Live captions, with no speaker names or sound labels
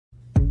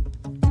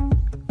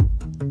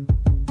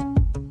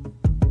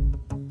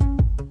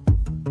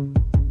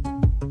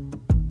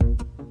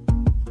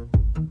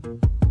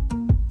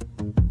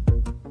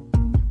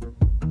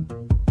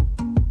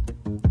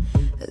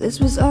This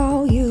was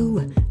all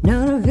you,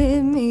 none of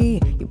it me.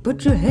 You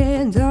put your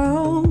hands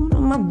on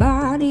my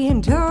body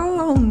and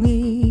told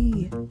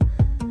me,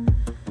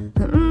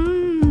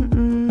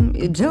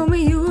 you told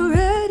me you were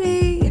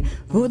ready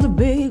for the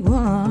big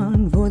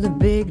one, for the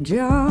big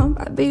jump.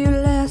 I'd be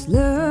your last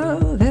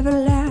love,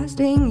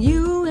 everlasting,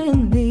 you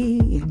and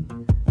me.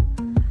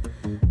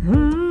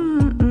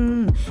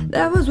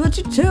 That was what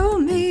you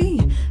told me.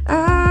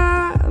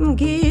 I'm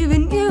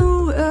giving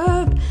you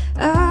up,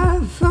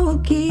 I've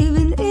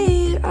forgiven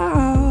it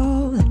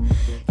all.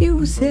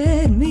 You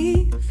set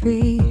me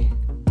free.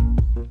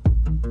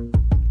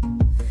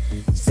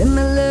 Send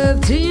my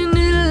love to your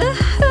new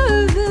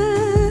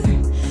lover,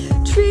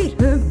 treat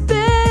her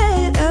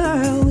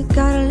better. We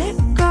gotta let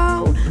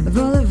go of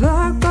all of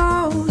our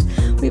goals.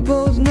 We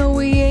both know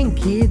we ain't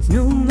kids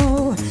no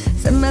more.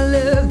 Send my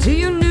love to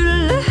your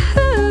new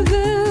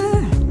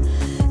lover,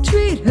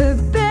 treat her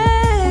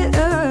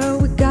better.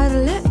 We gotta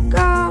let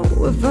go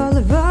of all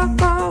of our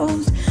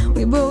goals.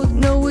 We both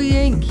know we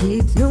ain't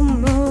kids no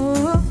more.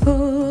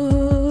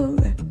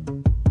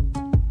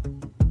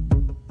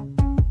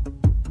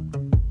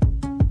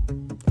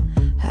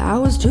 I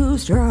was too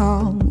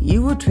strong,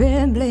 you were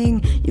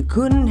trembling. You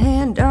couldn't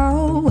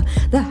handle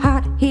the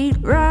hot heat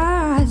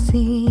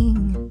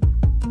rising.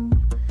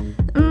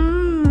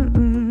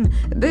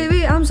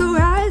 Baby, I'm so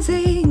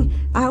rising.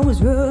 I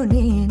was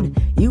running,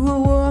 you were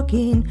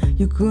walking.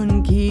 You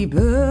couldn't keep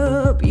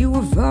up, you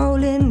were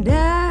falling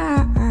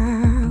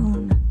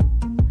down.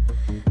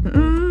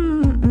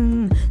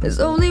 There's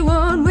only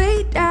one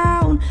way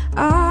down.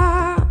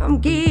 I'm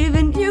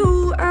giving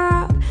you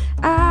up,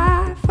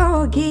 I've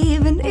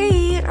forgiven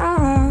it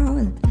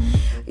all.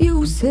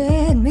 You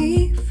set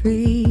me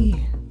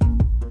free.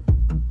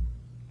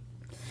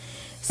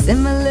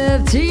 Send my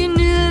love to your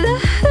new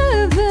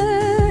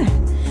lover,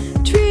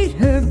 treat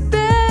her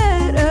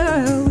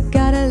better. We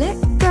gotta let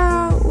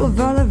go of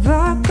all of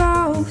our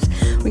goals.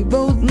 We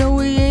both know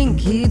we ain't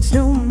kids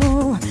no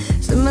more.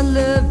 Send my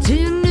love to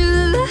your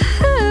new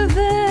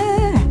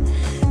lover,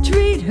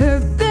 treat her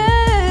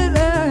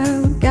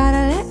better. We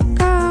gotta let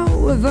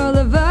go of all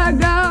of our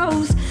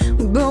goals.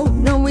 We both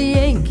know we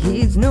ain't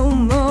kids no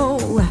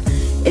more.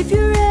 If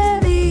you're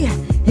ready,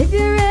 if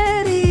you're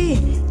ready,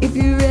 if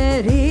you're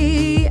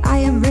ready, I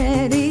am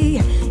ready.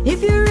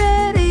 If you're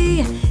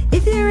ready,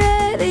 if you're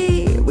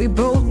ready, we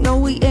both know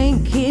we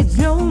ain't kids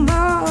no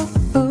more.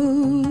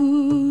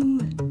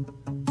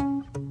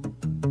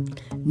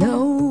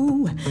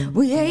 No,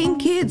 we ain't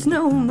kids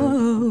no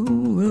more.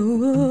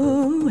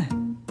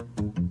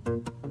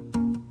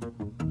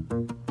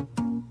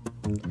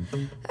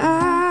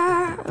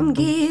 I'm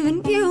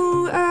giving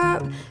you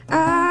up,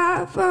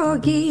 I've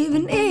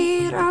forgiven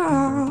it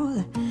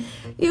all.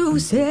 You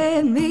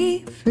set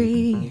me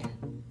free.